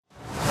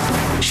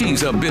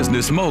She's a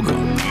business mogul,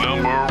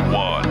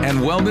 #1, and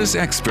wellness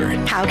expert.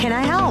 How can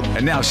I help?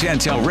 And now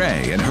Chantel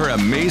Ray and her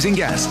amazing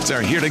guests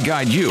are here to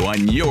guide you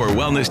on your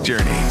wellness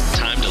journey.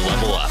 Time to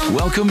level up.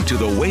 Welcome to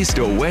the Waste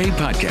Away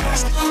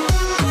podcast.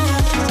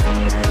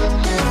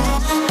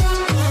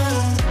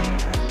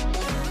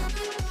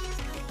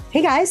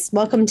 Hey guys,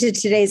 welcome to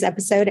today's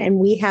episode. And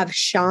we have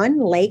Sean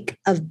Lake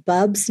of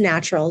Bubs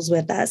Naturals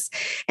with us.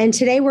 And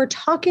today we're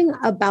talking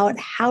about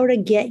how to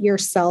get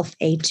yourself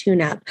a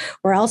tune-up.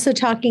 We're also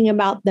talking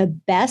about the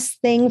best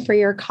thing for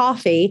your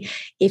coffee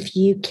if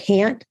you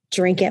can't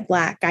drink it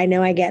black. I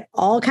know I get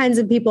all kinds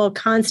of people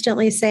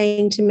constantly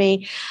saying to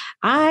me,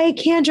 I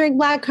can't drink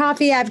black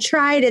coffee. I've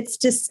tried. It's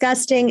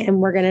disgusting.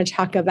 And we're going to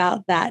talk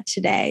about that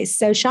today.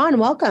 So Sean,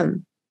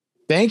 welcome.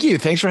 Thank you.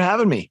 Thanks for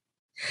having me.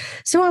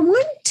 So I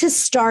want to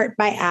start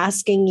by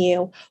asking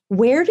you,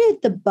 where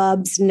did the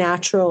Bubs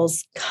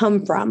Naturals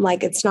come from?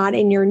 Like, it's not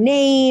in your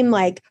name.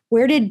 Like,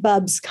 where did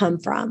Bubs come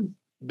from?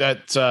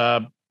 That's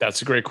a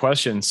great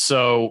question.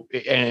 So,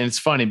 and it's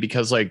funny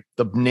because like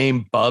the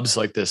name Bubs,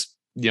 like this,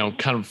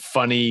 kind of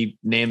funny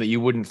name that you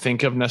wouldn't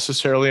think of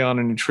necessarily on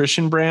a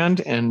nutrition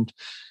brand. And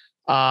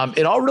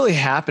it all really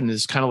happened in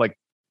this kind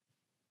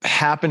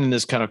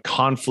of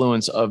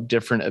confluence of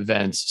different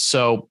events.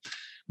 So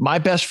my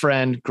best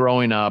friend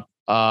growing up,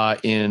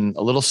 in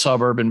a little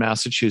suburb in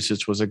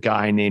Massachusetts was a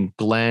guy named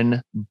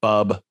Glenn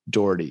Bub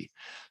Doherty.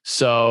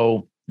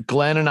 So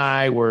Glenn and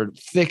I were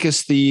thick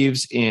as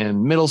thieves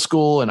in middle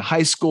school and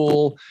high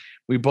school.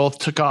 We both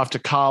took off to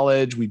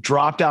college. We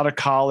dropped out of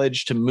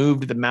college to move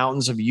to the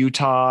mountains of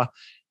Utah,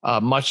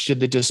 much to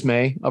the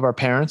dismay of our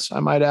parents, I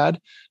might add,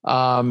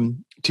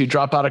 to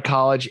drop out of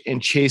college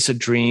and chase a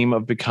dream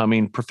of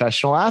becoming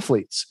professional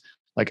athletes.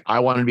 Like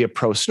I wanted to be a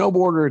pro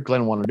snowboarder.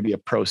 Glenn wanted to be a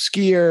pro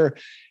skier.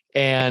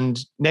 And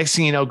next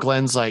thing you know,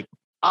 Glenn's like,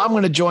 I'm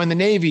going to join the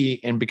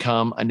Navy and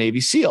become a Navy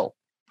SEAL.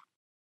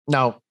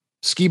 Now,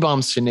 ski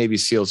bums to Navy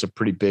SEAL is a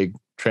pretty big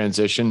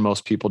transition.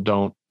 Most people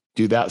don't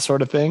do that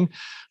sort of thing.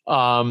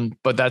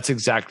 But that's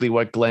exactly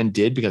what Glenn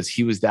did because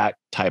he was that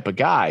type of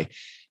guy.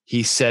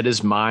 He set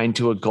his mind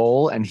to a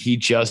goal and he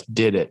just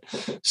did it.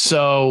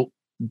 So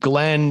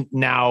Glenn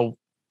now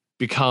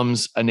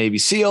becomes a Navy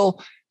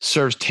SEAL,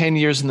 serves 10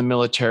 years in the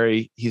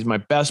military. He's my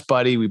best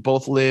buddy. We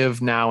both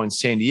live now in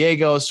San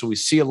Diego, so we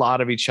see a lot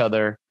of each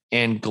other.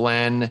 And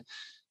Glenn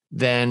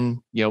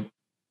then,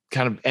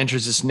 kind of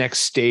enters this next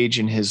stage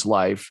in his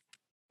life.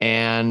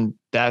 And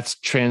that's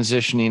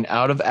transitioning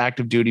out of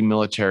active duty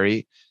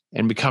military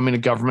and becoming a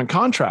government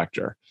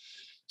contractor.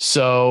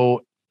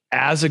 So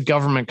as a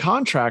government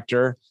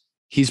contractor,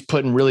 he's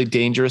put in really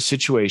dangerous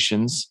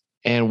situations.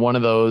 And one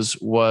of those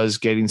was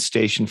getting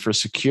stationed for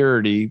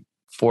security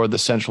for the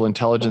Central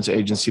Intelligence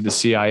Agency, the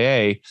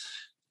CIA,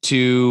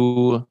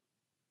 to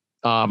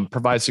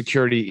provide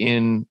security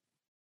in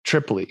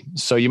Tripoli.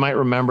 So you might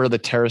remember the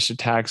terrorist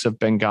attacks of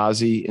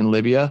Benghazi in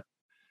Libya.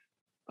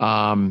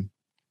 And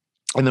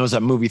there was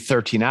that movie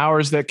 13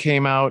 Hours that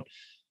came out.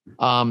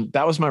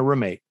 That was my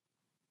roommate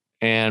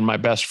and my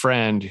best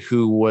friend,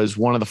 who was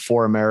one of the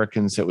 4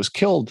 Americans that was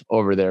killed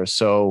over there.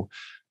 So,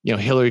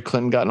 Hillary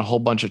Clinton got in a whole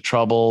bunch of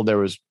trouble. There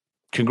was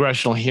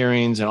congressional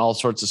hearings and all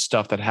sorts of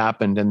stuff that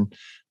happened. And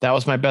that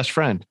was my best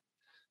friend.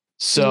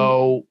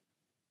 So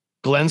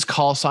Glenn's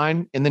call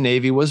sign in the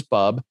Navy was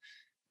Bub.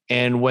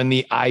 And when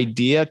the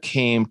idea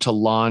came to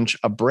launch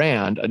a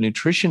brand, a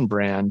nutrition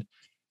brand,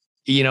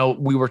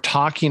 we were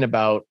talking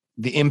about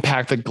the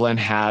impact that Glenn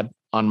had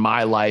on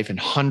my life and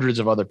hundreds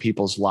of other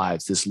people's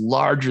lives, this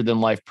larger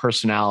than life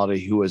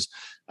personality who was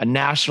a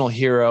national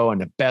hero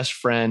and a best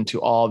friend to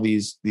all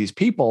these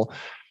people.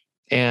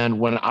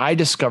 And when I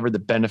discovered the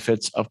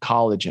benefits of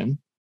collagen,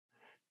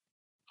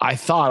 I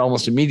thought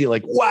almost immediately,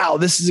 like, wow,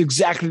 this is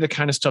exactly the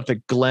kind of stuff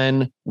that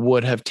Glenn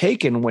would have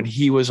taken when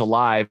he was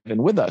alive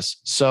and with us.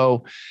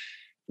 So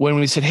when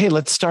we said, hey,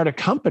 let's start a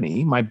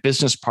company, my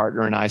business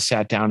partner and I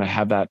sat down to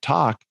have that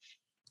talk.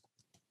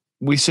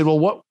 We said,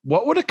 well,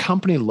 what would a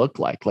company look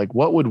like? Like,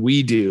 what would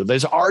we do?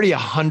 There's already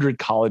 100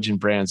 collagen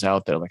brands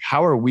out there. Like,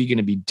 how are we going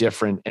to be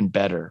different and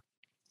better?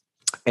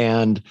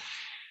 And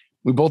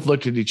we both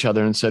looked at each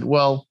other and said,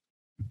 well,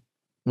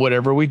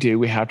 whatever we do,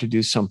 we have to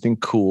do something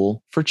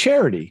cool for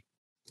charity.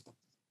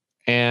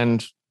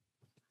 And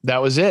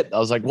that was it. I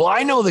was like, well,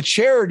 I know the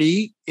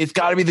charity. It's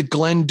got to be the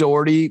Glenn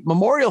Doherty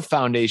Memorial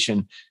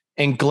Foundation.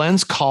 And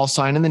Glenn's call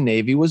sign in the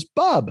Navy was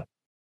Bub.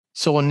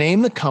 So we'll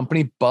name the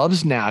company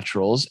Bubs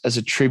Naturals as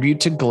a tribute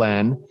to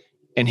Glenn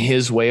and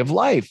his way of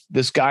life.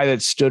 This guy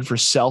that stood for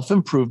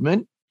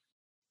self-improvement,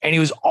 and he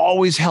was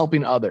always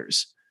helping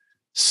others.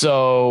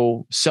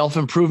 So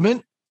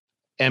self-improvement,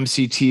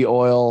 MCT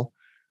oil,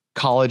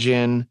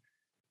 collagen,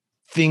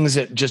 things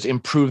that just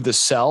improve the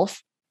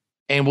self.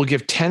 And we'll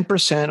give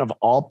 10% of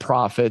all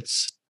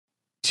profits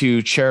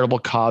to charitable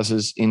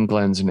causes in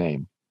Glenn's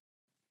name.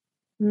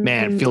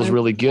 Man, it feels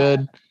really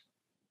good.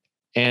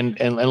 And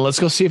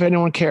let's go see if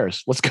anyone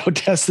cares. Let's go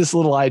test this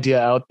little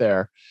idea out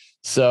there.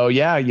 So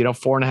yeah,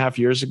 4.5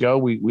 years ago,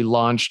 we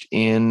launched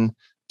in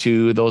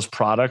to those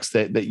products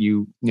that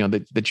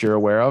you're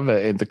aware of,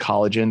 the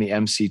collagen, the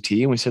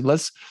MCT. And we said,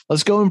 let's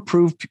go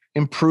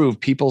improve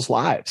people's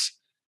lives.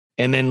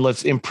 And then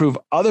let's improve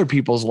other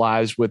people's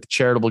lives with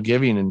charitable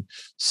giving and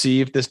see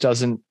if this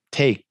doesn't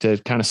take to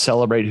kind of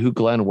celebrate who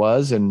Glenn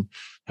was and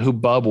who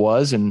Bub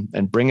was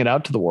and bring it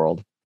out to the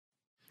world.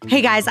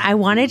 Hey guys, I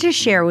wanted to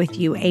share with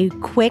you a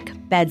quick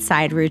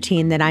bedside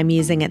routine that I'm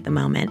using at the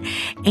moment.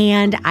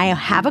 And I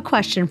have a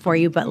question for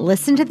you, but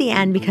listen to the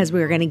end because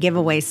we're going to give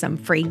away some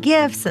free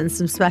gifts and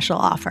some special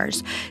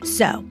offers.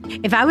 So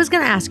if I was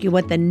going to ask you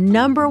what the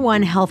number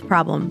one health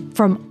problem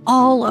from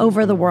all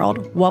over the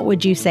world, what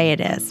would you say it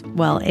is?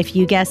 Well, if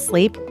you guessed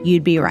sleep,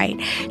 you'd be right.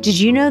 Did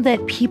you know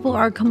that people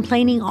are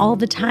complaining all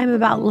the time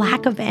about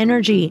lack of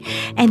energy?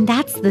 And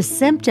that's the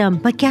symptom.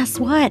 But guess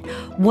what?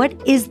 What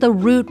is the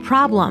root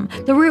problem?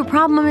 The root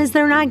problem is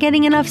they're not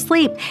getting enough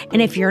sleep.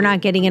 And if you're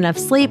not getting enough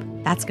sleep,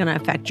 that's going to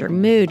affect your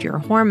mood, your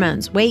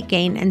hormones, weight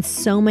gain, and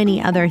so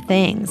many other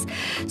things.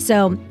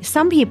 So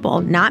some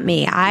people, not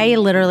me,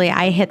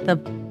 I hit the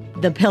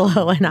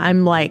pillow and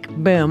I'm like,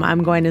 boom,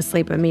 I'm going to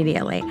sleep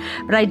immediately.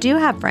 But I do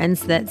have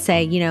friends that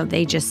say,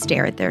 they just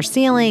stare at their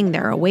ceiling.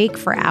 They're awake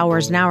for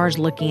hours and hours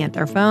looking at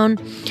their phone.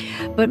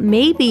 But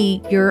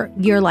maybe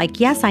you're like,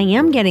 yes, I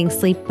am getting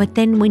sleep. But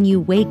then when you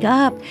wake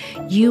up,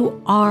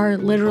 you are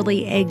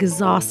literally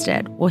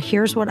exhausted. Well,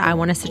 here's what I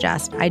want to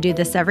suggest. I do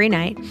this every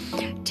night.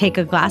 Take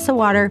a glass of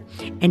water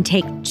and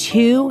take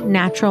 2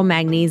 natural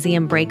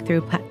magnesium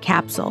breakthrough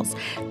capsules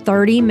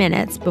 30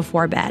 minutes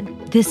before bed.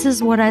 This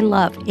is what I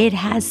love. It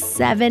has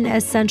 7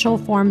 essential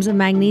forms of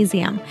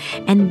magnesium,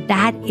 and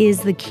that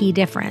is the key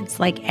difference.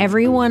 Like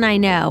everyone I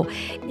know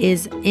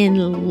is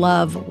in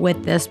love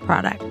with this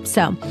product.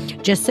 So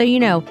just so you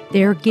know,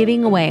 they're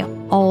giving away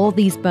all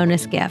these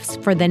bonus gifts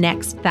for the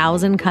next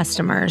 1,000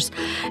 customers.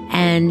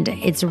 And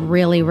it's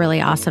really, really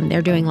awesome.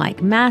 They're doing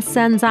like mast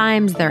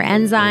enzymes, their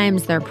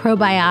enzymes, their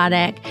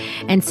probiotic.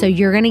 And so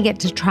you're going to get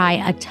to try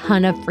a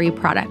ton of free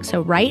products. So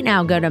right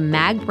now, go to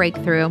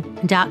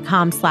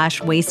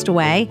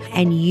magbreakthrough.com/wasteaway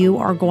and you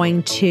are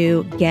going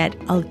to get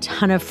a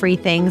ton of free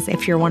things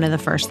if you're one of the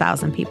first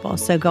 1,000 people.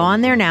 So go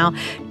on there now.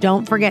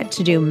 Don't forget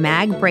to do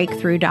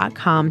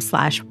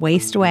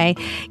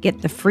magbreakthrough.com/wasteaway.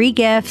 Get the free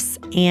gifts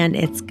and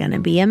it's going to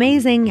be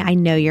amazing. I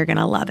know you're going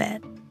to love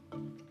it.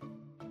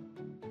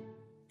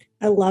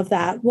 I love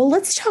that. Well,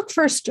 let's talk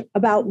first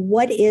about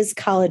what is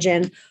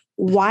collagen.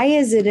 Why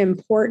is it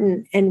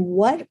important and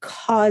what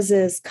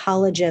causes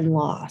collagen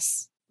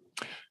loss?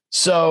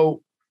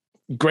 So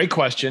great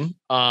question.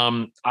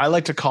 I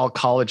like to call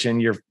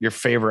collagen your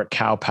favorite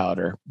cow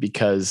powder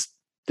because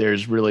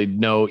there's really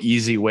no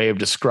easy way of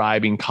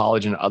describing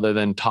collagen other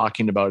than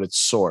talking about its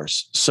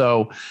source.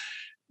 So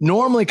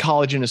normally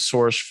collagen is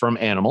sourced from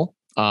animal.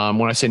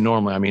 When I say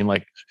normally, I mean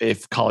like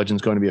if collagen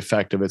is going to be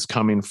effective, it's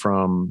coming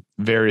from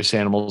various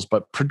animals,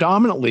 but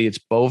predominantly it's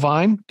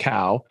bovine,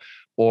 cow,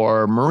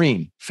 or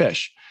marine,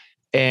 fish.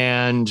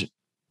 And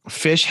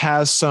fish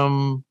has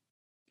some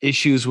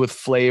issues with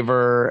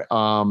flavor,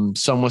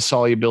 some with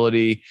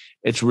solubility.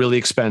 It's really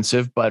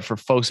expensive, but for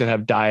folks that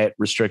have diet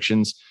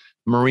restrictions,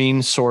 marine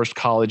sourced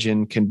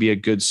collagen can be a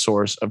good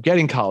source of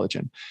getting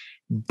collagen.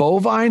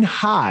 Bovine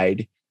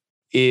hide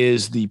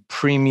is the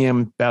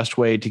premium best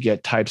way to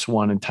get types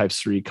 1 and types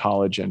 3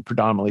 collagen,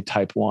 predominantly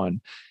type 1.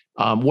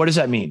 What does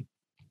that mean?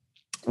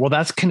 Well,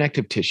 that's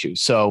connective tissue.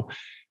 So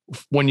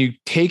when you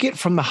take it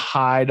from the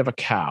hide of a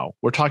cow,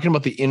 we're talking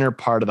about the inner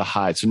part of the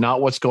hide. So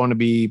not what's going to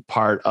be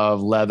part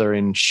of leather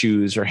in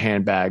shoes or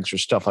handbags or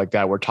stuff like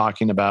that. We're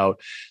talking about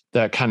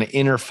the kind of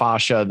inner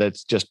fascia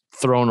that's just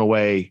thrown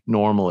away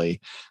normally.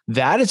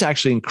 That is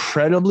actually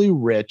incredibly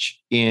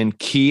rich in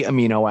key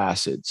amino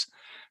acids.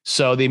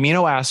 So the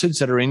amino acids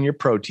that are in your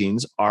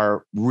proteins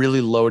are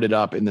really loaded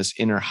up in this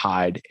inner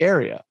hide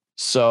area.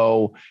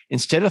 So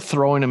instead of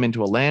throwing them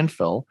into a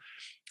landfill,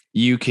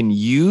 you can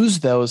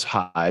use those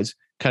hides,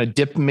 kind of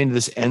dip them into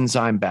this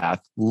enzyme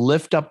bath,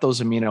 lift up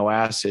those amino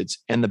acids,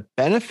 and the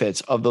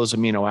benefits of those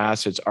amino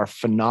acids are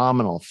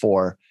phenomenal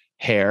for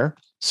hair,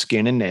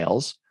 skin, and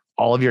nails,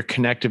 all of your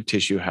connective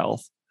tissue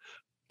health,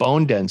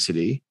 bone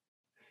density,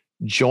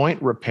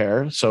 joint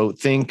repair. So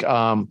think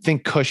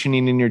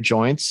cushioning in your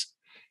joints,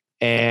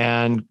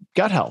 and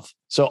gut health.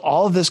 So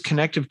all of this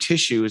connective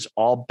tissue is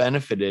all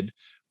benefited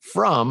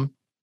from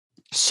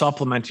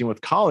supplementing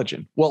with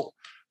collagen. Well,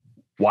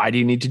 why do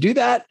you need to do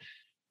that?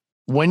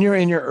 When you're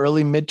in your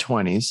early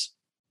mid-20s,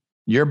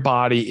 your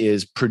body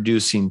is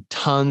producing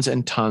tons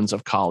and tons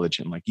of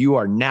collagen. Like you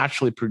are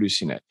naturally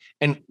producing it.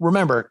 And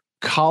remember,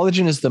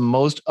 collagen is the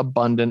most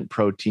abundant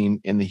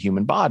protein in the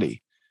human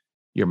body.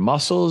 Your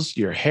muscles,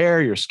 your hair,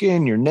 your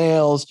skin, your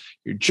nails,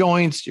 your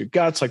joints, your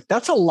guts, like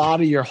that's a lot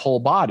of your whole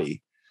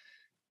body.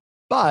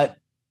 But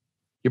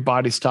your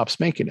body stops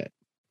making it.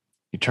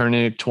 You turn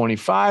into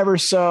 25 or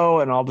so,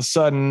 and all of a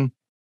sudden,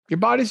 your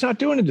body's not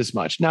doing it as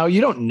much. Now,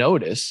 you don't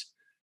notice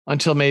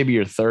until maybe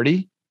you're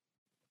 30,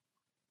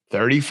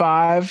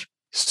 35,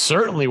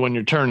 certainly when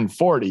you're turning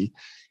 40.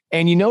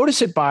 And you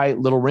notice it by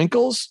little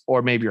wrinkles,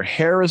 or maybe your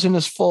hair isn't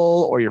as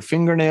full, or your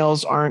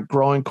fingernails aren't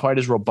growing quite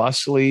as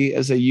robustly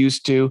as they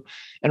used to.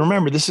 And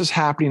remember, this is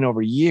happening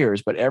over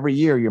years, but every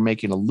year you're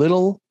making a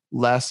little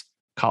less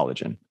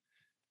collagen.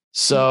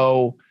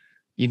 So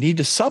you need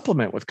to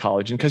supplement with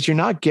collagen because you're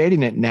not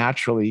getting it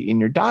naturally in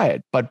your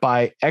diet. But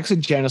by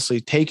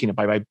exogenously taking it,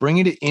 by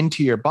bringing it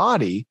into your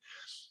body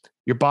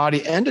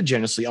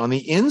endogenously on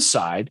the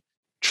inside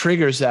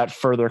triggers that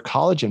further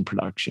collagen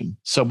production.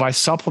 So by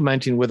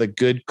supplementing with a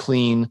good,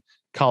 clean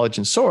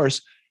collagen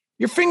source,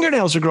 your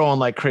fingernails are growing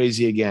like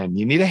crazy again.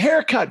 You need a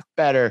haircut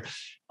better.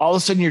 All of a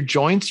sudden your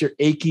joints, your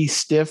achy,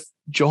 stiff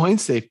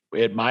joints,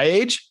 at my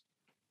age,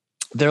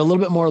 they're a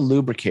little bit more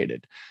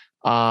lubricated.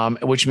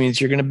 Which means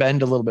you're going to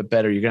bend a little bit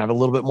better. You're going to have a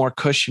little bit more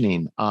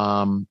cushioning.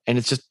 And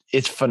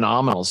it's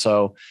phenomenal.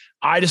 So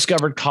I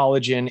discovered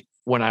collagen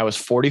when I was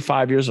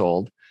 45 years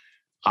old.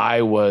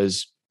 I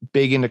was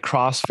big into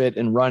CrossFit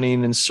and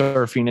running and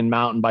surfing and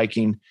mountain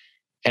biking.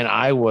 And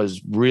I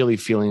was really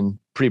feeling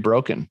pretty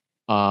broken.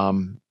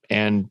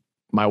 And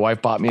my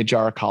wife bought me a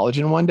jar of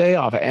collagen one day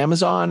off of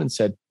Amazon and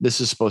said, this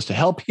is supposed to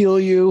help heal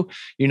you.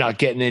 You're not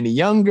getting any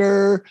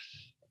younger.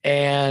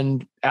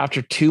 And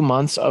after 2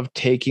 months of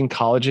taking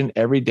collagen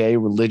every day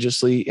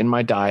religiously in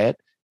my diet,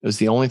 it was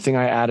the only thing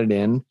I added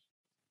in.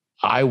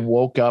 I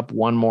woke up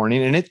one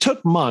morning, and it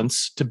took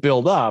months to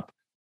build up,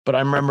 but I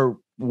remember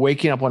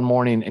waking up one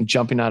morning and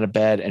jumping out of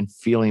bed and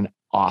feeling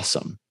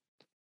awesome.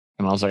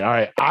 And I was like, all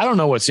right, I don't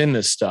know what's in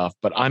this stuff,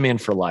 but I'm in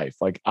for life.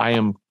 Like, I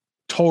am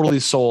totally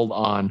sold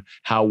on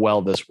how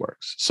well this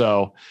works.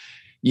 So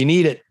you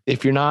need it.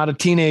 If you're not a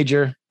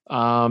teenager,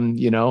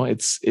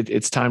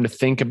 it's time to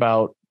think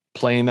about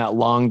playing that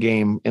long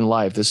game in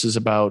life. This is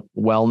about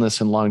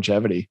wellness and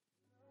longevity.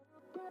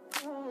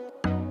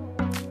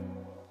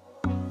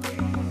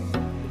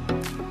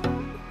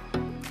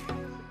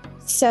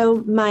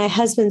 So my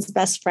husband's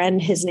best friend,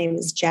 his name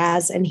is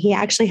Jazz, and he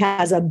actually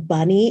has a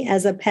bunny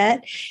as a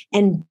pet,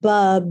 and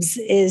Bubs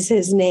is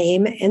his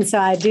name. And so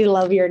I do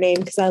love your name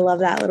because I love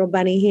that little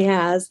bunny he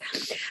has.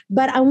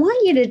 But I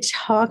want you to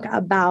talk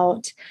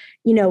about,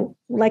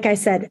 like I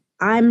said,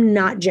 I'm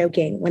not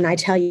joking when I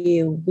tell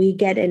you we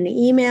get an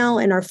email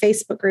in our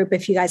Facebook group.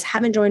 If you guys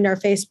haven't joined our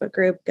Facebook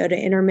group, go to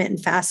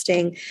Intermittent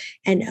Fasting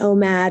and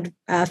OMAD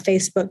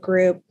Facebook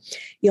group.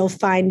 You'll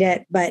find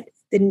it. But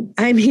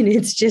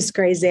it's just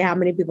crazy how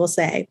many people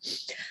say,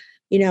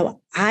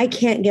 I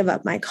can't give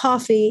up my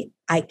coffee.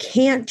 I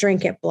can't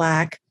drink it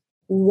black.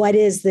 What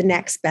is the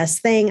next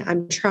best thing?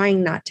 I'm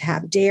trying not to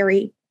have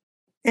dairy.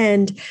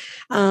 And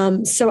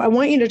so I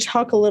want you to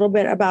talk a little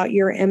bit about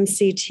your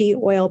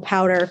MCT oil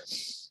powder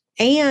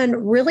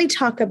and really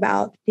talk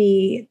about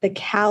the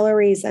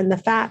calories and the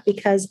fat,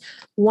 because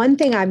one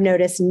thing I've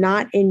noticed,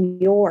 not in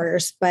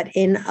yours, but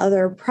in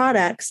other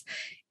products,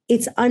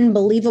 it's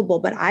unbelievable.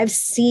 But I've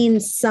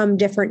seen some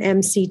different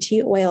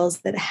MCT oils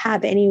that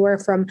have anywhere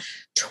from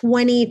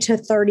 20 to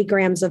 30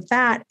 grams of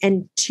fat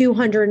and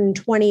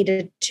 220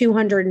 to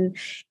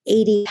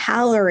 280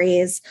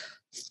 calories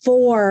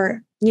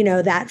for,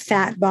 that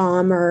fat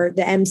bomb or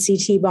the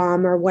MCT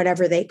bomb or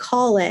whatever they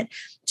call it,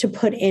 to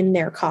put in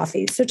their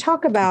coffee. So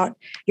talk about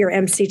your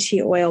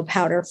MCT oil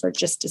powder for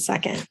just a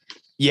second.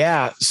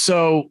 Yeah.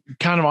 So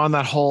kind of on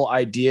that whole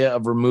idea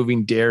of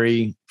removing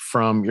dairy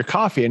from your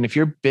coffee. And if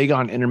you're big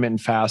on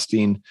intermittent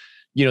fasting,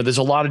 there's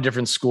a lot of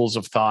different schools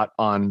of thought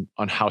on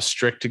how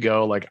strict to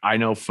go. Like, I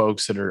know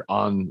folks that are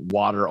on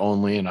water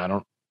only,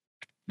 and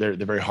they're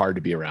very hard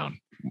to be around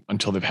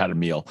until they've had a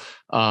meal.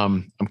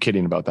 I'm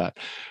kidding about that.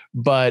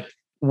 But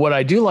what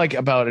I do like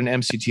about an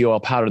MCT oil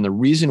powder, and the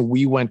reason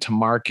we went to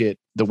market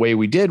the way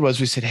we did, was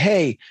we said,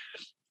 hey,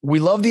 we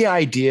love the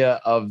idea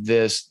of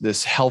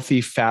this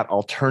healthy fat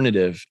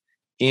alternative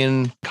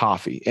in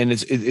coffee. And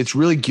it's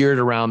really geared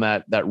around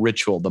that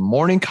ritual. The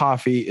morning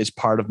coffee is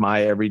part of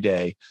my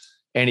everyday.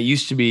 And it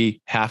used to be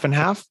half and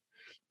half.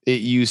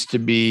 It used to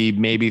be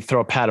maybe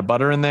throw a pat of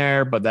butter in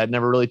there, but that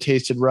never really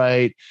tasted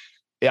right.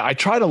 I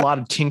tried a lot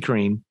of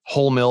tinkering,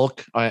 whole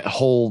milk,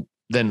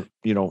 then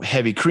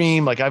heavy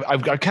cream. Like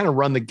I've kind of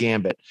run the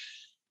gambit.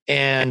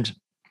 And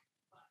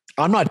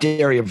I'm not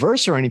dairy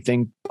averse or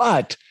anything,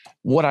 but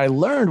what I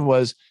learned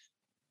was,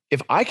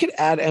 if I could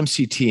add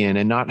MCT in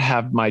and not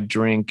have my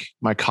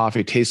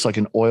coffee taste like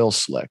an oil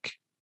slick,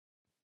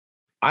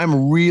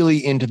 I'm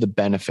really into the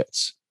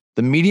benefits.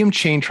 The medium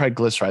chain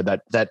triglyceride,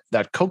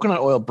 that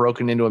coconut oil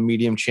broken into a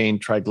medium chain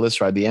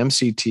triglyceride, the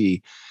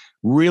MCT,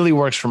 really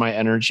works for my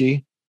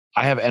energy.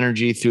 I have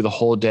energy through the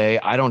whole day.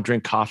 I don't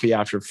drink coffee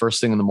after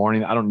first thing in the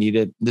morning. I don't need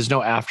it. There's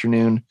no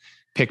afternoon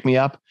pick me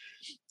up,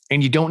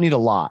 and you don't need a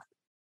lot.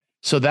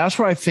 So that's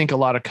where I think a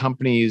lot of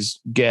companies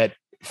get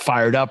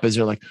fired up, is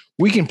they're like,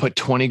 we can put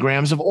 20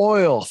 grams of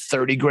oil,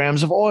 30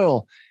 grams of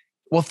oil.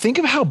 Well, think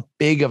of how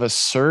big of a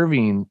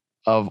serving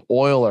of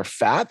oil or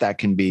fat that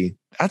can be.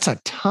 That's a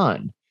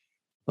ton.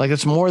 Like,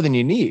 it's more than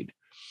you need.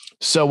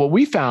 So what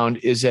we found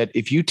is that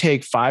if you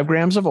take 5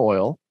 grams of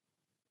oil,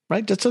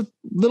 right, that's a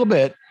little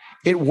bit,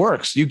 it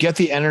works. You get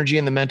the energy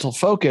and the mental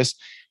focus.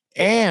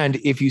 And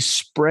if you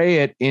spray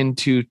it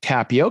into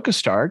tapioca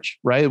starch,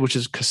 right, which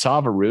is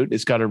cassava root,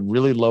 it's got a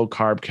really low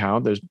carb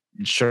count. There's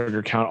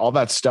sugar count. All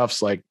that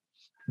stuff's like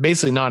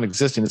basically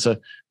non-existent. It's a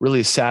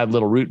really sad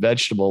little root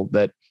vegetable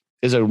that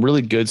is a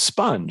really good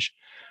sponge,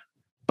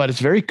 but it's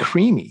very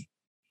creamy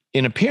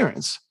in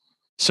appearance.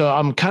 So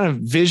I'm kind of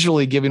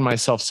visually giving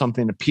myself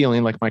something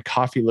appealing, like my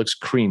coffee looks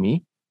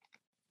creamy.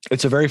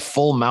 It's a very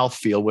full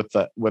mouthfeel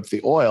with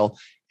the oil,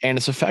 and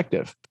it's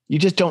effective. You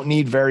just don't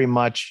need very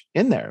much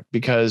in there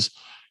because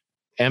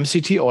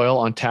MCT oil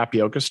on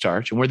tapioca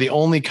starch, and we're the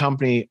only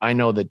company I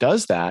know that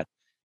does that,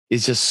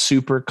 is just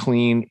super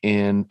clean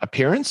in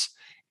appearance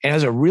and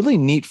has a really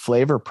neat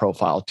flavor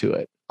profile to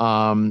it.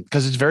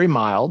 Because it's very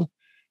mild,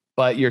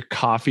 but your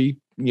coffee,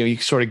 you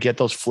sort of get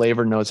those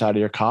flavor notes out of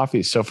your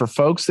coffee. So for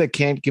folks that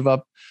can't give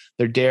up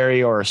their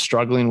dairy or are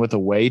struggling with a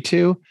way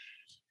to,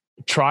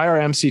 try our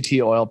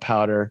MCT oil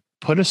powder,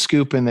 put a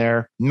scoop in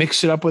there,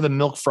 mix it up with a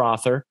milk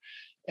frother,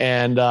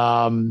 and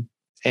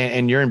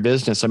you're in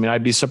business. I mean,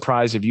 I'd be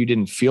surprised if you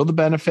didn't feel the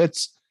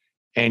benefits,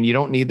 and you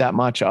don't need that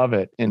much of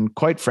it. And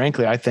quite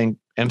frankly, I think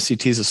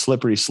MCT is a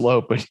slippery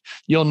slope, but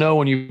you'll know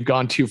when you've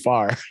gone too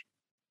far.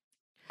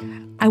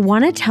 I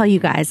want to tell you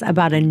guys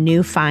about a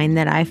new find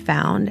that I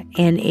found,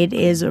 and it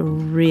is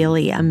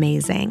really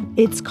amazing.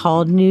 It's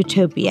called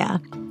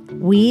Nootopia.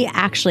 We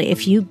actually,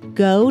 if you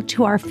go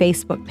to our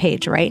Facebook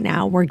page right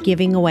now, we're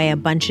giving away a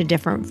bunch of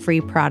different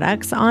free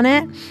products on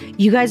it.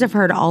 You guys have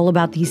heard all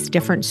about these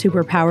different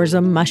superpowers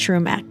of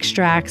mushroom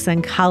extracts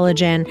and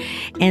collagen.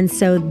 And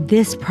so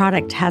this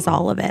product has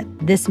all of it.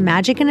 This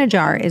magic in a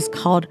jar is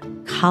called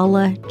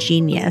Colla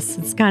Genius.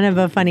 It's kind of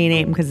a funny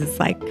name because it's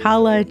like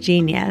Colla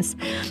Genius,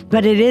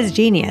 but it is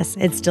genius.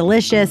 It's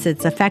delicious,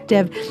 it's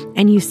effective,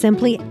 and you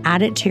simply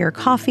add it to your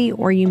coffee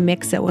or you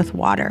mix it with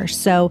water.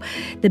 So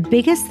the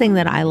biggest thing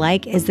that I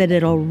like is that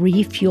it'll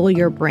refuel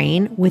your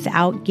brain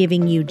without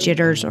giving you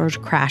jitters or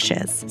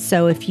crashes.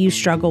 So if you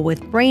struggle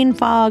with brain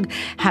fog,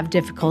 have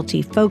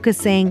difficulty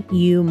focusing,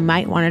 you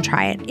might want to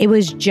try it. It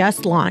was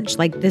just launched.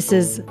 Like, this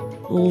is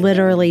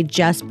literally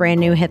just brand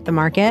new, hit the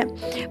market,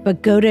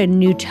 but go to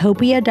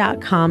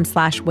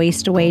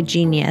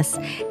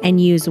nootopia.com/wasteawaygenius and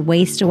use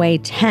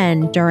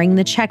wasteaway10 during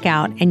the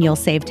checkout and you'll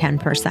save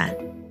 10%.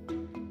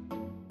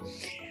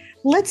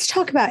 Let's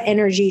talk about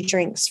energy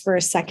drinks for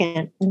a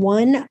second.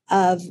 One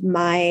of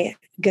my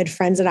good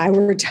friends and I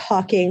were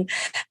talking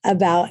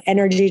about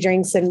energy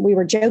drinks, and we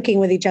were joking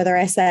with each other.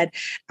 I said,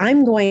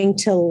 I'm going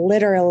to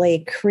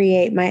literally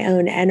create my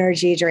own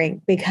energy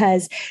drink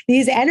because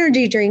these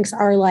energy drinks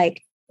are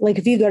like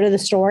if you go to the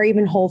store,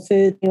 even Whole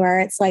Foods, where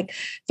it's like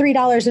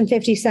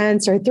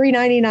 $3.50 or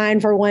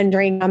 $3.99 for one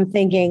drink, I'm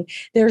thinking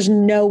there's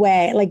no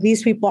way. Like,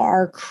 these people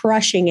are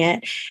crushing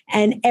it.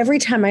 And every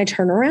time I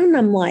turn around,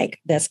 I'm like,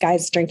 this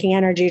guy's drinking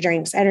energy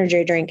drinks,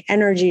 energy drink,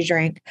 energy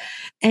drink.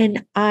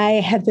 And I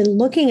have been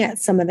looking at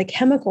some of the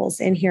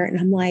chemicals in here, and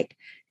I'm like,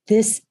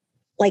 this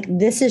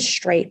is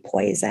straight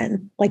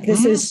poison. Like,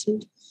 this is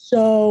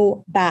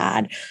so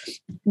bad.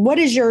 What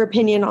is your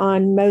opinion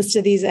on most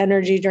of these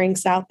energy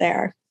drinks out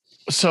there?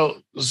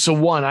 So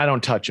one, I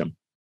don't touch them.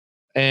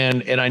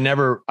 And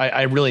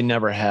I really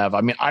never have.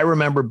 I mean, I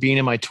remember being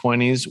in my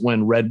 20s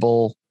when Red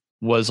Bull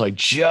was like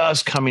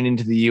just coming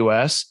into the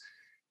US.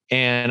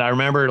 And I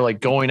remember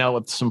like going out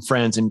with some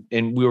friends and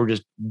we were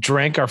just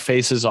drank our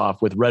faces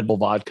off with Red Bull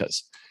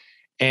vodkas.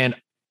 And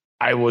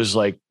I was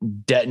like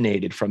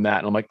detonated from that.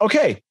 And I'm like,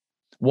 okay,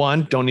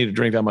 one, don't need to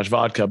drink that much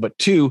vodka, but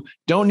two,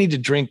 don't need to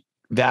drink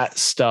that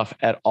stuff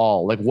at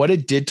all. Like, what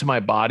it did to my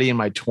body in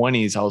my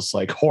 20s, I was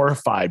like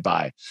horrified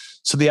by.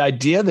 So the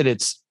idea that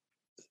it's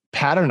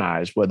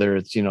patternized, whether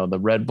it's, the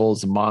Red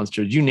Bulls, the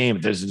Monsters, you name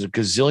it, there's a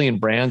gazillion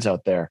brands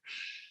out there.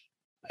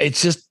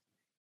 It's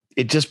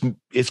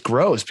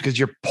gross because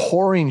you're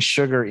pouring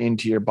sugar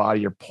into your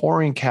body. You're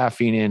pouring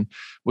caffeine in,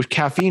 which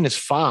caffeine is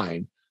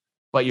fine,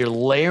 but you're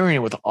layering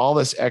it with all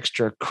this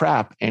extra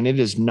crap, and it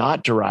is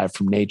not derived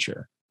from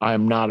nature. I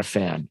am not a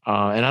fan.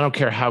 And I don't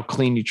care how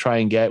clean you try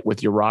and get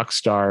with your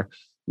Rockstar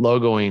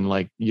logoing,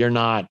 like you're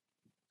not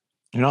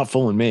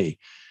fooling me.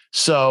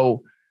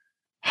 So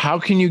how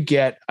can you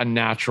get a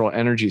natural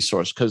energy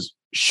source? Because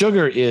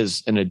sugar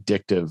is an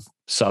addictive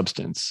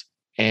substance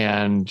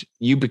and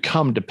you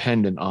become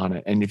dependent on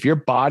it. And if your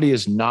body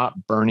is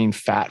not burning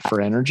fat for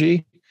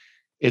energy,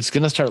 it's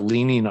going to start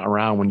leaning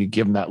around when you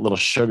give them that little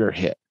sugar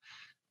hit.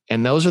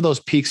 And those are those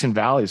peaks and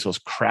valleys, those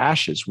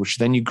crashes, which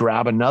then you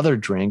grab another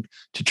drink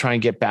to try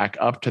and get back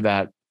up to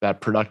that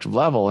productive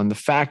level. And the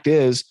fact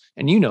is,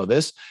 and you know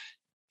this,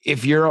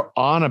 if you're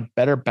on a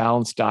better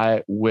balanced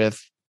diet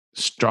with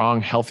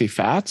strong, healthy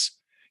fats,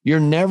 you're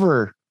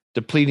never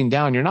depleting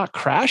down. You're not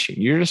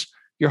crashing.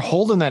 You're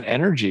holding that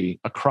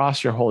energy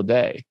across your whole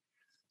day.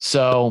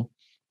 So,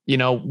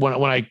 when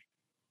I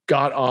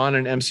got on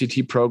an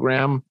MCT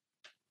program,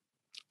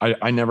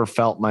 I never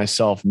felt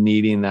myself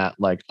needing that,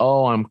 like,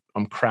 oh,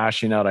 I'm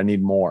crashing out. I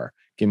need more.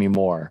 Give me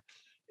more.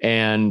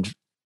 And,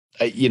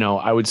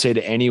 I would say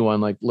to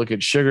anyone, like, look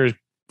at sugar.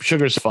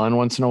 Sugar's fun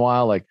once in a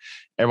while. Like,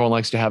 everyone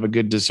likes to have a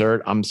good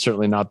dessert. I'm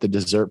certainly not the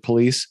dessert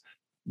police,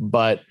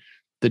 but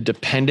the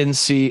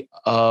dependency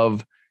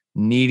of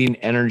needing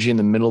energy in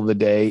the middle of the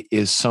day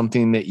is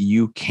something that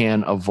you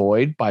can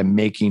avoid by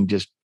making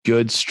just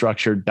good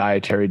structured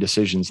dietary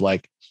decisions.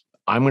 Like,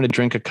 I'm going to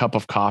drink a cup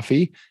of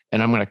coffee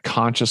and I'm going to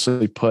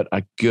consciously put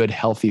a good,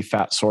 healthy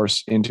fat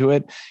source into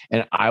it.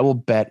 And I will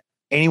bet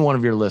any one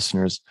of your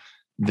listeners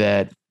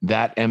that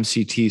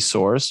MCT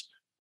source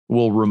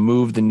will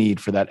remove the need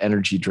for that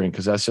energy drink,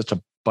 because that's just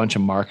a bunch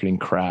of marketing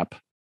crap.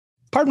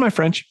 Pardon my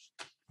French.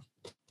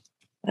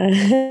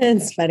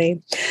 It's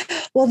funny.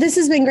 Well, this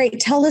has been great.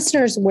 Tell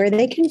listeners where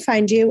they can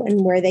find you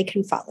and where they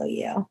can follow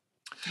you.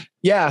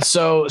 Yeah.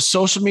 So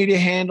social media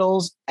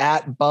handles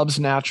at Bubs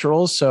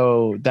Naturals.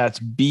 So that's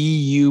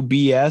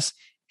BUBS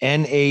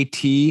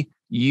NATURALS.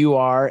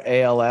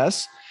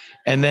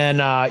 And then,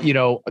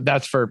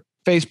 that's for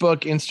Facebook,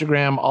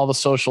 Instagram, all the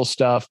social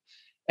stuff.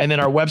 And then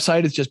our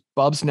website is just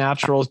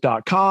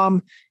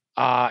bubsnaturals.com.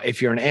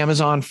 If you're an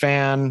Amazon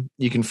fan,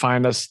 you can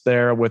find us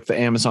there with the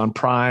Amazon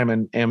Prime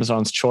and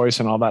Amazon's Choice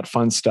and all that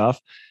fun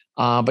stuff.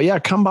 But yeah,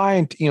 come by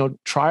and,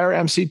 try our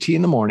MCT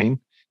in the morning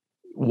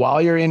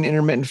while you're in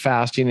intermittent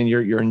fasting and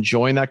you're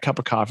enjoying that cup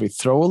of coffee.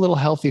 Throw a little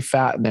healthy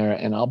fat in there,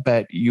 and I'll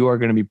bet you are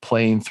going to be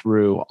playing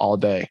through all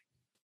day.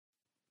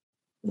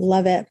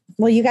 Love it.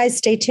 Well, you guys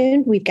stay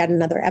tuned. We've got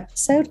another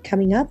episode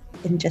coming up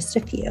in just a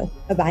few.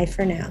 Bye-bye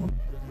for now.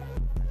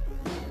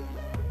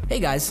 Hey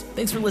guys,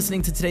 thanks for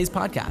listening to today's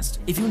podcast.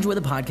 If you enjoy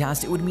the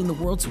podcast, it would mean the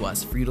world to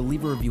us for you to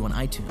leave a review on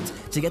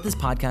iTunes to get this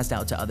podcast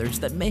out to others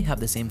that may have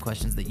the same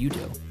questions that you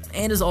do.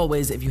 And as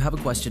always, if you have a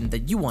question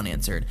that you want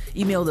answered,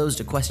 email those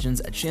to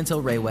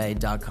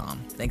questions@chantelrayway.com.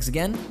 Thanks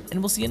again,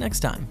 and we'll see you next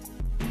time.